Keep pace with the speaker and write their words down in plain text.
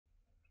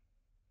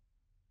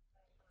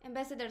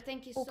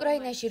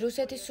უკრაინაში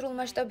რუსეთის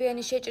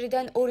სრულმასშტაბიანი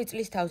შეჭრიდან 2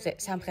 წლის თავზე,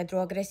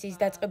 სამხედრო აგრესიის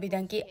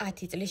დაწყებიდან კი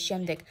 10 წლის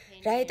შემდეგ.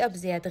 რა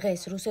ეტაპზეა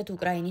დღეს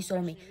რუსეთ-უკრაინის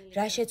ომი,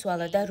 რა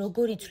შეცვალა და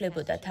როგორ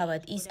იცვლებოდა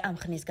თავად ის ამ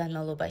ხნის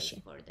განმავლობაში?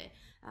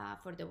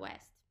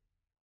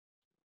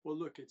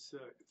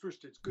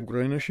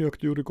 უკრაინაში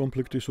აქტიური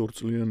კონფლიქტის 2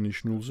 წლიან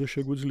ნიშნულზე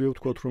შეგვიძლია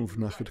ვთქვათ, რომ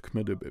ვნახეთ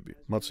ქმედებები,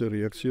 მათზე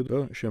რეაქცია და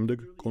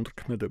შემდეგ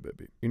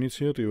კონტრქმედებები.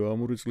 ინიციატივა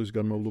ამ 2 წლის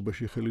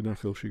განმავლობაში ხელიდან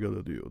ხელში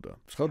გადადიოდა.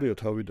 ცხადია,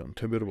 თავიდან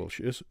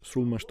თებერვალში ეს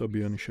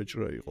სრულმასშტაბიანი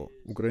შეჭრა იყო.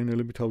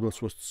 უკრაინელები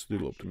თავდაცვას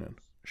ცდილობდნენ.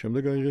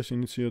 შემდეგ აიღეს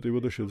ინიციატივა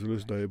და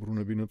შეძლეს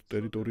დაებრუნებინათ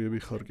ტერიტორიები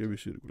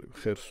ხარკივის ირგვლივ,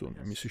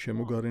 ხერსონი, მისი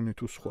შემოგარენი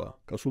თუ სხვა.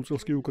 გასულ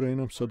წელს კი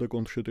უკრაინამ სცადა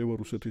კონტრშეტევა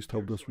რუსეთის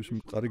თავდაცვის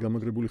მყარი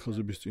გამაგრებული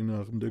ხაზების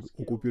წინააღმდეგ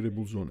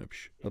ოკუპირებულ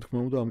ზონებში. რა თქმა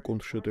უნდა, ამ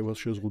კონტრშეტევას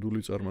შეზღუდული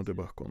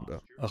წარმატება ჰქონდა.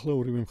 ახლა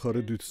ორივე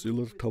მხარე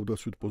დიდწილად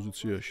თავდაცვით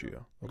პოზიციაშია.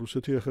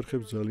 რუსეთი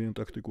ახერხებს ძალიან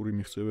ტაქტიკური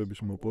მიღწევების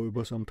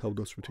მოპოვებას ამ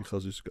თავდაცვითი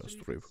ხაზის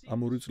გასწვრივ. ამ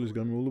 2 წლის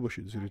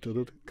განმავლობაში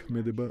ძირითადად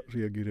ქმედება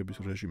რეაგირების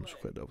რეჟიმს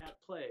ვხედავთ.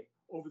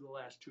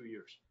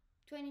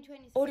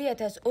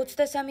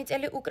 2023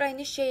 წელი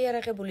უკრაინის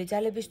შეიარაღებული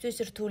ძალებისთვის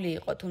რთული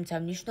იყო, თუმცა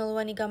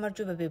მნიშვნელოვანი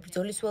გამარჯვებები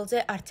ბრძოლის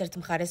ველზე არც ერთ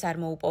მხარეს არ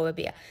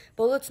მოუპოვებია.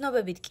 ბოლო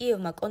ცნობებით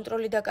კიევმა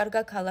კონტროლი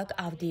დაკარგა ქალაქ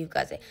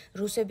ავდიივკაზე.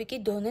 რუსები კი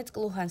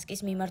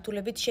დონეცკ-ლუჰანსკის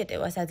მიმართულებით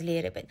შეტევას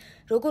აძლიერებენ.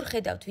 როგორ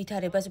ხედავთ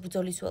ვითარებას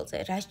ბრძოლის ველზე?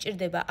 რა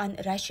სჭირდება ან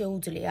რა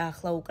შეუძლია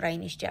ახლა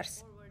უკრაინის ჯარს?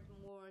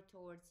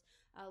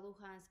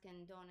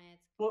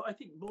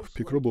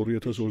 ფიქრობ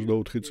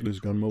 2024 წლის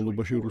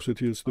განმავლობაში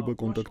რუსეთი ეცდება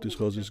კონტაქტის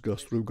ხაზის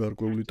გასწვრივ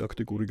გარკვეული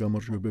ტაქტიკური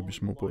გამარჯვებების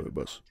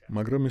მოპოვებას,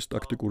 მაგრამ ეს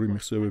ტაქტიკური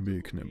მიღწევები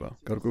იქნება.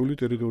 გარკვეული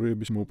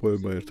ტერიტორიების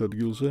მოპოვება ერთ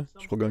ადგილზე,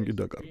 სხვაგან კი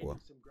დაკარგვა.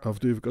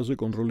 ავდიივკაზე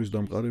კონტროლის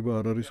დამყარება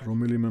არ არის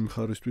რომელიმე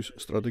მხარისთვის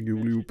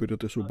სტრატეგიული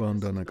უპირატესობა ან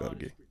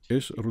დანაკარგი.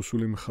 ეს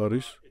რუსული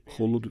მხარის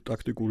მხოლოდ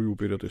ტაქტიკური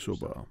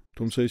უპირატესობაა.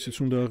 თუმცა ისიც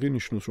უნდა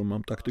აღინიშნოს, რომ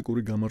ამ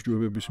ტაქტიკური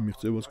გამარჯვებების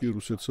მიღწევას კი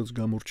რუსეთსაც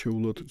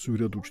გამორჩეულად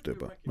ძვირად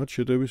უჯდება. მათ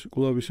შეტევის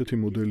კვლავ ისეთი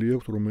მოდელი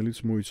აქვთ, რომელიც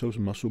მოიცავს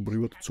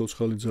მასობრივად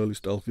ცოცხალი ძალის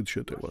ტალღით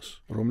შეტევას,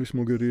 რომლის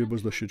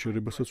მოგერიებას და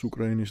შეჩერებასაც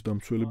უკრაინის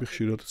დამცველები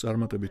ხშირად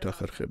წარმატებით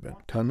ახერხებენ,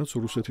 თანაც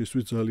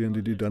რუსეთისთვის ძალიან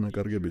დიდი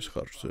დანაკარგების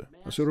ხარჯზე.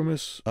 ასე რომ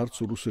ეს არც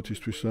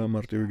რუსეთისთვისაა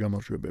მარტივი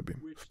გამარჯვებები.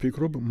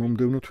 ვფიქრობ,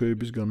 მომდევნო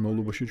თვეების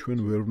განმავლობაში ჩვენ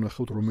ვერ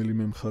ვნახავთ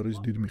რომელიმე მხარის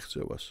დიდ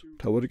მიღწევას.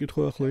 მთავარი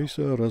კითხვა ახლა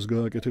ისაა, რას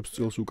გააკეთებს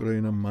წელს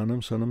უკრაინა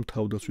მანამ, სანამ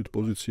თავდაცვით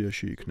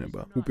პოზიციაში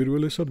იქნება.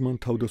 უპირველესად მან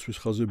თავდაცვის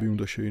ხაზები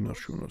უნდა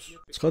შეინარჩუნოს.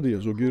 ცხადია,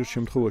 ზოგიერთ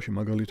შემთხვევაში,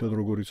 მაგალითად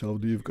როგორიც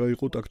ავდიივკა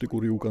იყო,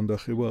 ტაქტიკური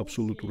უკანდახევა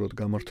აბსოლუტურად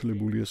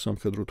გამართლებულია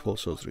სამხედრო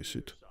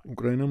თვალსაზრისით.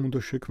 უკრაინამ უნდა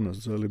შექმნას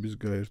ძალების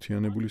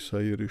გაერთიანებული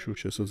საიერიშო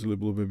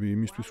შესაძლებლობები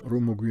იმისთვის,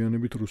 რომ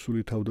მოგვიანებით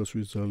რუსული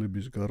თავდაცვის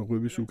ძალების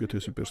გარღვევის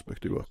უკეთესი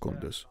პერსპექტივა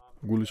ჰქონდეს.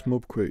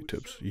 გულისხმობ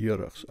ქვეითებს,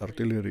 იარაღს,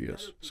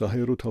 артиლერიას,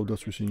 საჰაერო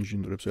თავდაცვის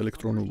ინჟინრებს,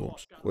 ელექტრონულ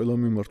ომს, ყველა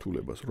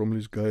მიმართულებას,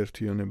 რომლის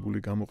გაერთიანებული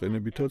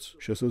გამოყენებითაც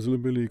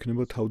შესაძლებელი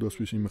იქნება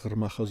თავდაცვის იმ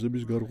ღრმა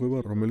ხაზების გარღვევა,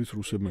 რომელიც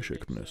რუსებმა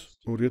შექმნეს.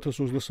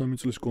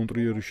 2023 წლის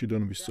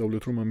კონტრიერიშიდან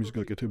ვისწავლეთ, რომ ამის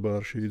გაკეთება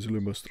არ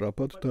შეიძლება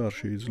სწრაფად და არ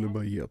შეიძლება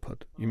იაფად.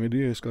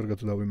 იმედია, ეს კარგად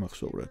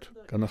დავიმახსოვრეთ.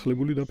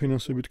 განახლებული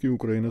დაფინანსებით კი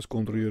უკრაინას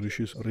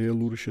კონტრიერიშის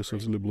რეალური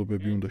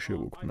შესაძლებლობები უნდა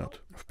შევუქმნათ.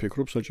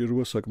 ვფიქრობ,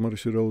 საჭიროა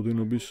საკმარისი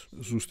რაოდენობის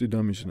ზუსტი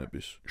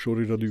დამიზნების,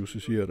 შორი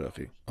რადიუსის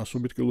იარაღი,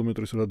 100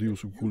 კილომეტრის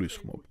რადიუსს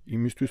გულისხმობ,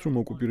 იმისთვის, რომ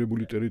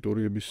ოკუპირებული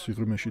ტერიტორიების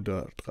სიღრმეში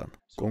დაარტყან.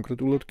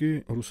 კონკრეტულად კი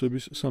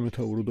რუსების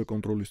სამეთაურო და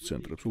კონტროლის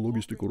ცენტრებს,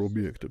 ლოგისტიკურ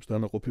ობიექტებს,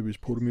 დანაყოფების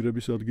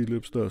ფორმირების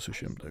ადგილებს და ასე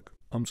შემდეგ.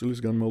 ამ წლის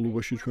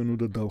განმავლობაში ჩვენ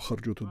უნდა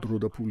დავხარჯოთ დრო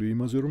და ფული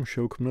იმაზე, რომ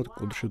შევქმნათ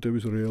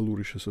კონტრშეტევის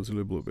რეალური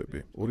შესაძლებლობები.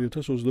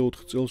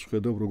 2024 წელს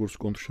ვხედავ როგორც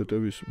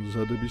კონტრშეტევის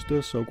მზადების და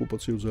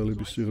საოკუპაციო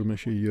ძალების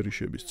სიღრმეში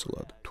იერიშების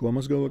წლად. თუ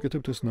ამას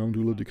გავაკეთებთ, ეს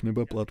ნამდვილად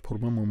იქნება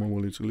პლატფორმა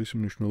მომავალი წლის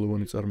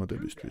მნიშვნელოვანი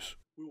წარმატებისთვის.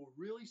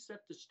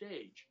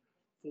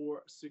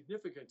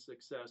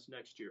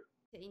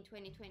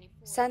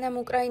 სანამ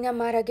უკრაინა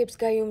მარაგებს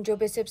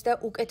გაიუმჯობესებს და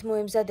უკეთ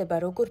მოემზადება,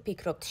 როგორ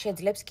ფიქრობთ,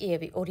 შეძლებს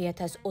კიევი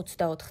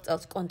 2024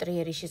 წელს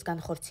კონტრიერიშის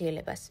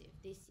განხორციელებას?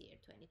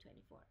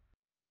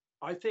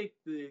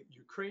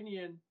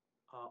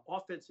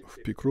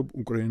 ვფიქრობ,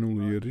 უკრაინულ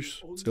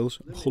იერიშს წელს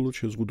მხოლოდ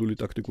შეზღუდული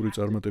ტაქტიკური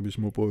წარმატების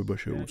მოპოვება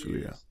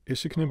შეუძლია.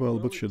 ეს იქნება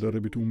ალბათ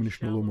შედარებით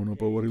უმნიშვნელო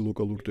მონოპოვარი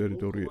ლოკალურ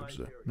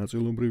ტერიტორიებზე.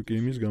 ნაწილობრივ კი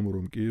იმის გამო,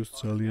 რომ კიევს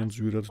ძალიან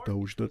ძვირად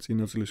დაუჯდა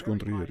წინა წლის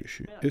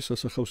კონტრიერიში. ეს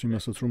ასახავს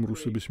იმასაც, რომ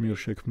რუსების მიერ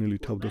შექმნილი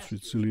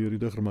თავდაცვის ძლიერი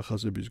და ღრმა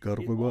ხაზების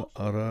გარღვევა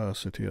არაა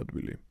ასეთი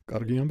ადვილი.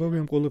 კარგი ამბავი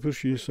ამ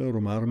ყველაფერში ისაა,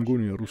 რომ არ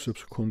მგონია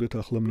რუსებს ჰქონდეთ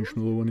ახლა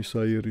მნიშვნელოვანი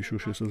საიერიშო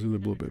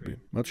შესაძლებლობები.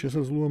 მათ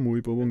შესაძლოა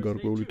მოიპოვონ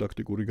გარკვეული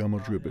ტაქტიკური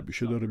გამარჯვებები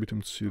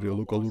შედარებით მცირე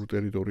ლოკალურ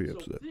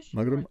ტერიტორიებზე,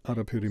 მაგრამ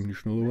არაფერი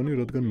მნიშვნელოვანი,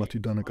 რადგან მათი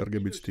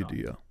დანაკარგებიც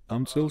დიდია.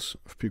 ამ წელს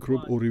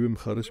ვფიქრობ, ორივე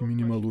მხარეს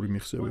მინიმალური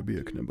მიღწევები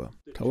ექნება.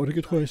 მთავარი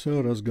კითხვა ისაა,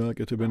 რას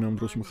გააკეთებენ ამ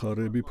დროს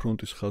მხარეები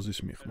ფრონტის ხაზის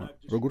მიღმა.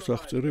 როგორც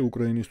აღწერე,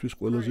 უკრაინისთვის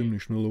ყველაზე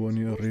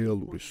მნიშვნელოვანია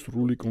რეალური,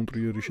 სრული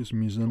კონტრიერიშის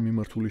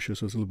მიზანმიმართული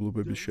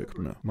შესაძლებლობების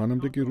შექმნა.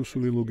 მანამდე კი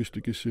რუსული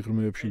ლოგისტიკის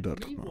სიღრმეებში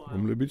დარტყმა,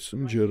 რომლებიც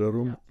მჯერა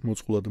რომ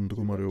მოწყვლად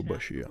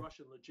მდგომარეობაშია.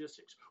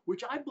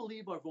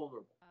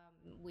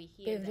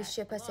 ბევრის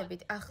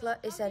შეფასებით ახლა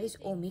ეს არის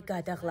ომი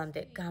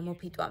გადაღლამდე,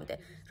 გამოფიტვამდე.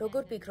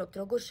 როგორ ფიქრობთ,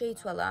 როგორ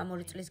შეიცვალა ამ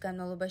 2 წლის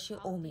განმავლობაში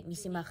ომი,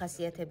 მისი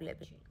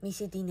მახასიათებლები,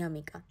 მისი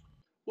დინამიკა?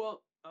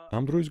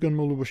 ამ დროის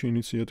განმავლობაში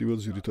ინიციატივა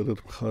ძირითადად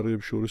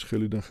მხარეებს შორის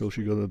ხელიდან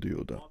ხელში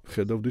გადადიოდა.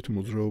 ხედავდით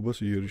მოძრაობას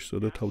იერიშსა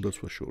და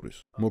თავდაცვას შორის,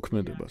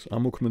 მოქმედებას,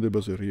 ამ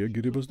მოქმედებაზე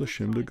რეაგირებას და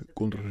შემდეგ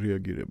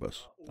კონტრრეაგირებას.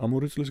 ამ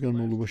 2 წლის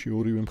განმავლობაში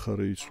ორივე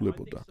მხარე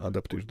იცვლებოდა,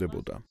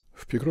 ადაპტირდებოდა.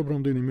 ვფიქრობ,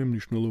 რამდენიმე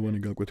მნიშვნელოვანი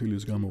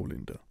გაკვეთილის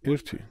გამოვლინდა.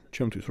 ერთი,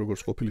 ჩემთვის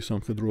როგორც ყოფილი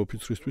სამხედრო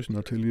ოფიცრისთვის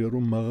ნათელია,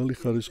 რომ მაღალი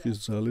ხარისხის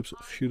ძალებს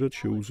ხშირად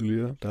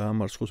შეუძლია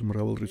დაამარცხოს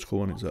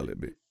მრავალრიცხოვანი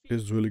ძალები.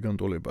 ეს ძველი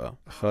განტოლებაა.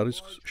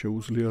 ხარისხს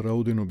შეუძლია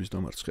რაოდენობის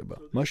დამარცხება.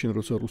 მაშინ,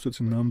 როცა რუსეთს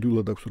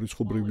ნამდვილად აქვს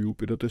რიცხობრივი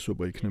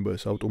უპირატესობა, იქნება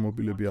ეს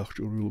ავტომობილები,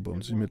 აღჭურვილობა,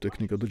 მძიმე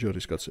ტექნიკა და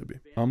ჯარისკაცები.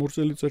 ამ 2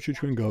 წელიწადში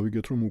ჩვენ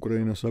გავიგეთ, რომ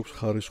უკრაინას აქვს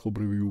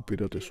ხარისხობრივი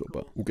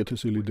უპირატესობა,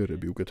 უკეთესი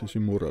ლიდერები, უკეთესი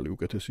მორალი,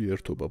 უკეთესი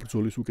ერთობა,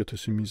 ბრძოლის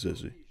უკეთესი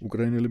მიზეზი.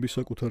 უკრაინელები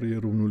საკუთარი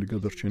ეროვნული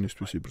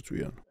გადარჩენისთვის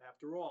იბრძვიან.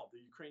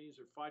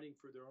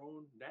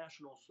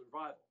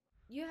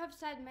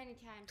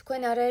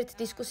 თქვენ არაერთ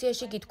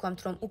დისკუსიაში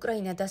გითქვამთ, რომ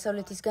უკრაინა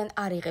დასავლეთისგან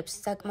არ იღებს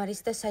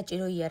საკმარისს და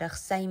საჭირო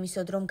იარაღს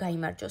საიმისოდ, რომ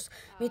გაიმარჯვოს.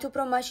 მით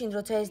უფრო მაშინ,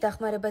 როცა ეს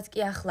დახმარებაც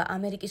კი ახლა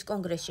ამერიკის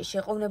კონგრესში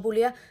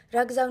შეყოვნებულია,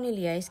 რა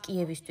გზავნილია ეს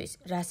კიევისთვის,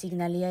 რა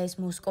სიგნალია ეს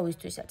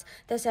მოსკოვისთვისაც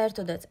და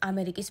საერთოდაც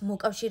ამერიკის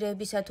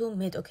მოკავშირეებისა თუ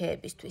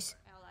მეტოქეებისთვის.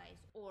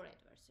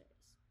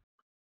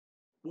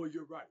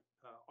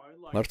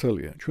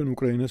 მართალია, ჩვენ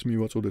უკრაინას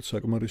მივაწოდეთ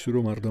საკმარისი,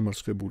 რომ არ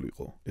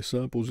დამარცხებულიყო.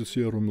 ესაა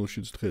პოზიცია,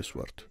 რომელშიც დღეს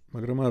ვართ.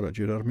 მაგრამ არა,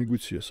 ჯერ არ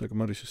მიგვიცია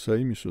საკმარისი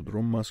საიმისოდ,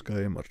 რომ მას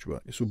გაემარჯვა.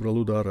 ეს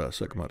უბრალოდ არაა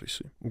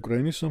საკმარისი.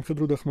 უკრაინის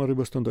სამხედრო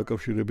დახმარებასთან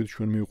დაკავშირებით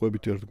ჩვენ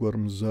მივყვებით ერთგვარ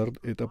მზარდ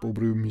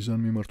ეტაპობრივ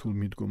მიზანმიმართულ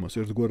მიდგომას,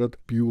 ერთგვარად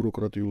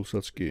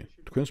ბიუროკრატიულსაც კი.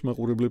 თქვენს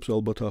მაყურებლებს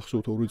ალბათ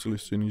ახსოვთ 2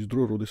 წლის წინ ის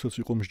დრო, როდესაც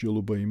იყო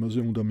მსჯელობა იმაზე,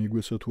 უნდა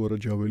მიგვეცა თუ არა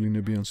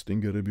ჯაველინები ან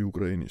სტინგერები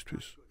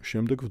უკრაინისთვის.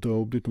 შემდეგ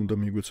ვდაობდით, უნდა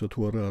მიგვეცა თუ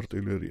არა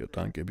артиლერია,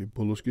 ტანკები,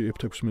 ბოლოს კი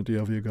F-16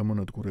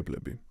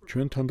 ავიაგამონადგურებლები.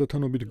 ჩვენ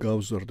თანდათანობით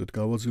გავზარდეთ,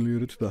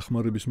 გავაძლიერეთ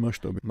დახმარების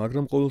მასშტაბი,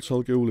 მაგრამ ყოველ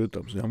ცალკეულ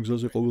ეტაპზე, ამ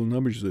გზაზე ყოველ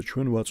ნაბიჯზე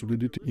ჩვენ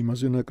ვაწვდიდით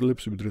იმაზე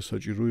ნაკლებს, ვიდრე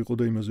საჭირო იყო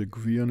და იმაზე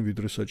გვიან,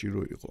 ვიდრე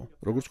საჭირო იყო.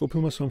 როგორც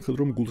ყოფილმა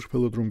სამხედრომ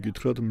გულწრფელად რომ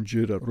გითხრათ,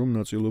 მჯერა, რომ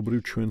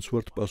ნაწილობრივ ჩვენც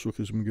ვართ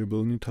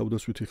პასუხისმგებელნი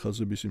თავდაცვითი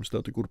ხაზების იმ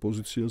სტატიკურ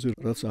პოზიციაზე,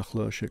 რაც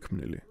ახლაა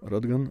შექმნილი.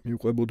 რადგან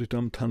მივყვებოდით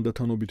ამ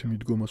თანდათანობით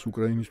მიდგომას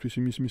უკრაინისთვის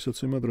იმის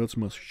მისაცემად, რაც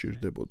მას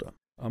სჭირდებოდა.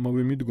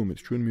 ამავე მიდგომით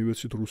ჩვენ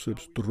მივეცით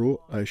რუსებს დრო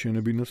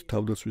აეშენებინათ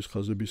თავდაცვის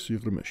ხაზების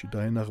სიღრმეში,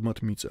 დაენაღმათ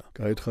მიწა,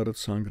 გაეთხარათ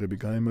სანგრები,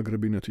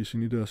 გაემაგრებინათ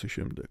ისინი და ასე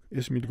შემდეგ.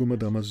 ეს მიდგომა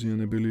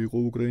დამაზიანებელი იყო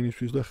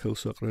უკრაინისთვის და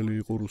ხელსაყრელი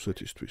იყო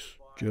რუსეთისთვის.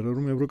 ჯერა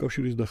რომ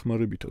ევროკავშირის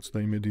დახმარებითაც და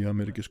იმედი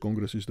ამერიკის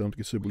კონგრესის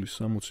დამტკიცებული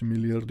 60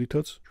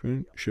 მილიარდითაც ჩვენ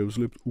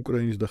შევძლებთ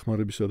უკრაინის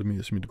დახმარებისადმი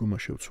ეს მიდგომა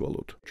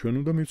შევცვალოთ. ჩვენ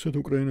უნდა მივცეთ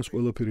უკრაინას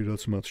ყველაფერი,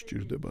 რაც მათ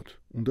სჭირდებათ.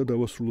 უნდა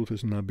დავასრულოთ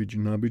ეს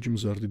ნაბიჯ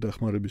მზარდი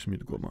დახმარების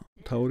მიდგომა.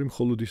 მთავარი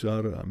მხოლოდ ის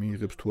არაა,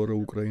 მიიღებს თუ არა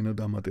უკრაინა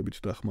დამატებით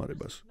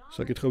დახმარებას.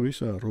 საკითხავი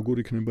ისაა, როგორ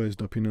იქნება ეს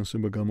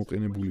დაფინანსება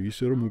გამოყენებული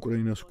ისე, რომ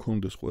უკრაინას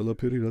ჰქონდეს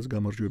ყველაფერი, რაც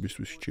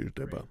გამარჯვებისთვის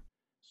სჭირდება.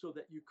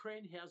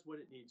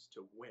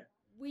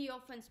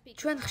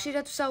 ჩვენ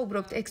ხშირად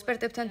ვსაუბრობთ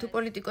ექსპერტებთან თუ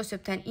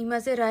პოლიტიკოსებთან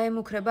იმაზე, რა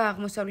ემუქრება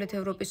აღმოსავლეთ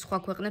ევროპის სხვა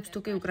ქვეყნებს თუ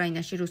კი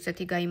უკრაინაში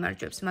რუსეთი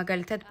გაიმარჯვებს,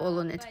 მაგალითად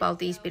პოლონეთს,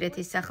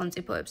 ბალტიისპირეთის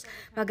სახელმწიფოებს,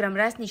 მაგრამ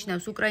რას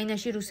ნიშნავს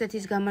უკრაინაში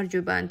რუსეთის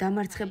გამარჯვება ან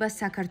დამარცხება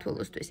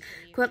საქართველოსთვის,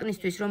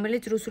 ქვეყნისთვის,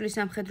 რომელიც რუსული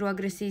სამხედრო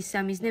აგრესიის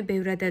სამიზნე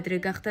ბევრად ადრე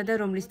გახდა და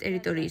რომლის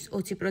ტერიტორიის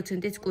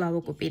 20%-იც კვლავ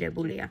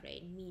ოკუპირებულია.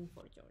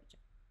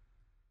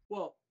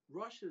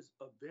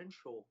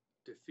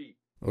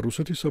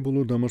 რუსეთის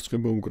საბოლოო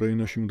დამარცხება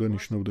უკრაინაში უნდა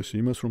ნიშნავდეს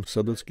იმას, რომ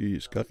სადაც კი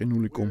ის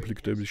გაყინული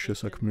კონფლიქტების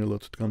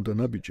შესაქმნელად დგამდა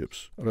ნაბიჯებს,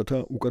 რათა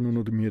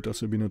უკანონოდ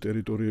მიეტაცებინა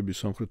ტერიტორიები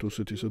სამხრეთ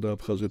ოსეთისა და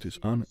აფხაზეთის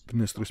ან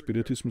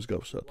დნესტრისპირეთის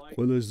მსგავსად.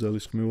 ყველა ეს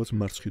ძალისხმევაც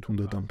მარცხით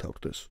უნდა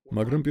დამთავრდეს.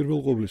 მაგრამ პირველ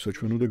ყოვლისა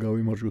ჩვენ უნდა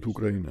გავიმარჯვოთ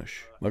უკრაინაში.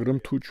 მაგრამ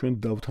თუ ჩვენ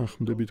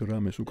დავთანხმდებით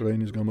რამეს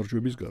უკრაინის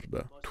გამარჯვების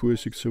გარდა, თუ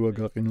ეს იქცევა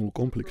გაყინულ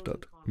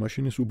კონფლიქტად,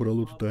 მაშინ ეს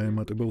უბრალოდ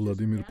დაემატება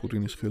ვლადიმირ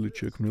პუტინის ხელით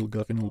შექმნილ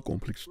გაყინულ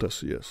კონფლიქტს და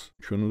სიას.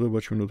 ჩვენ უნდა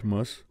ვაჩვენოთ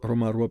მას, რომ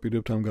არ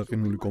ვაპირებთ ამ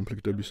გაყინული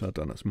კონფლიქტების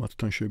ატანას,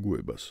 მათთან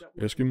შეგუებას.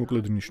 ეს კი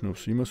მოკლედ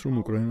ნიშნავს იმას, რომ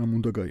უკრაინამ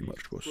უნდა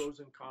გაიმარჯვოს.